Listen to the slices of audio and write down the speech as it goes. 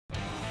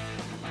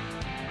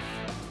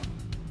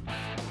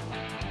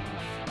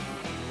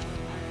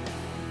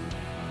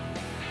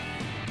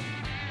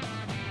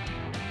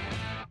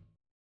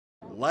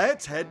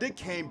Let's head to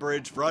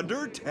Cambridge for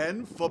under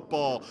 10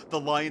 football. The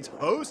Lions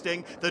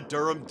hosting the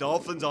Durham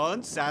Dolphins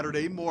on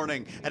Saturday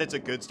morning. And it's a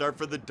good start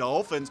for the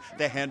Dolphins.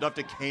 They hand off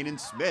to Kanan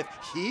Smith.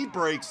 He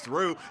breaks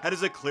through and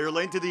is a clear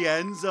lane to the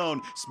end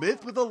zone.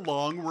 Smith with a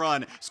long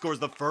run scores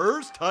the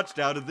first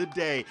touchdown of the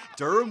day.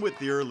 Durham with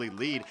the early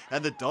lead,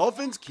 and the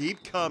Dolphins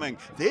keep coming.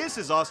 This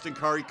is Austin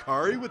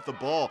Kari with the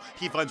ball.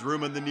 He finds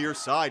room on the near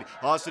side.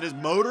 Austin is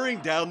motoring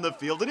down the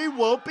field, and he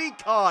won't be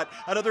caught.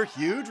 Another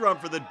huge run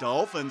for the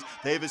Dolphins.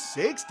 They have a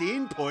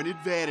 16-point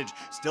advantage.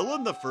 Still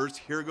in the first,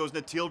 here goes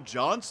Natil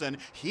Johnson.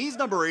 He's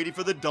number 80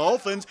 for the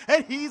Dolphins,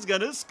 and he's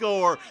gonna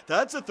score.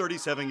 That's a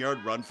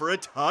 37-yard run for a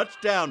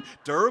touchdown.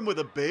 Durham with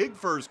a big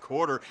first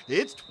quarter.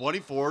 It's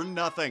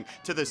 24-0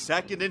 to the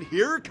second, and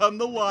here come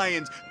the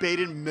Lions.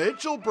 Baden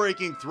Mitchell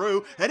breaking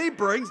through, and he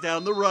brings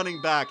down the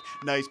running back.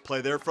 Nice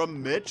play there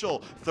from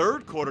Mitchell.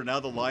 Third quarter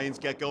now, the Lions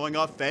get going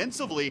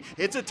offensively.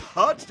 It's a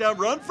touchdown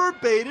run for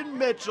Baden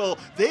Mitchell.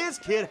 This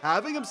kid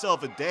having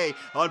himself a day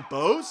on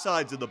both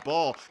sides of the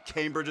ball.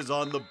 Cambridge is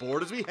on the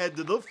board as we head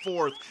to the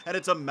fourth, and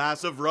it's a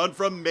massive run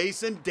from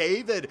Mason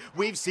David.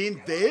 We've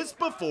seen this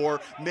before.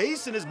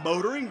 Mason is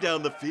motoring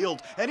down the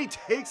field, and he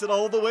takes it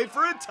all the way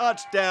for a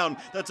touchdown.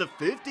 That's a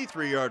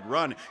 53-yard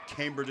run.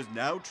 Cambridge is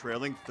now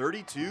trailing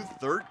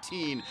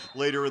 32-13.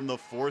 Later in the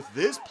fourth,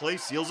 this play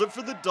seals it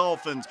for the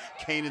Dolphins.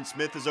 Kanan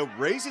Smith is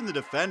outracing the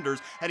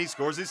defenders, and he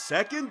scores his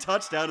second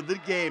touchdown of the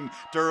game.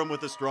 Durham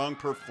with a strong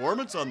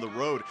performance on the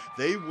road.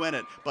 They win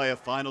it by a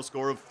final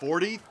score of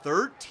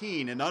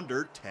 40-13 in under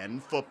 10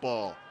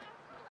 football.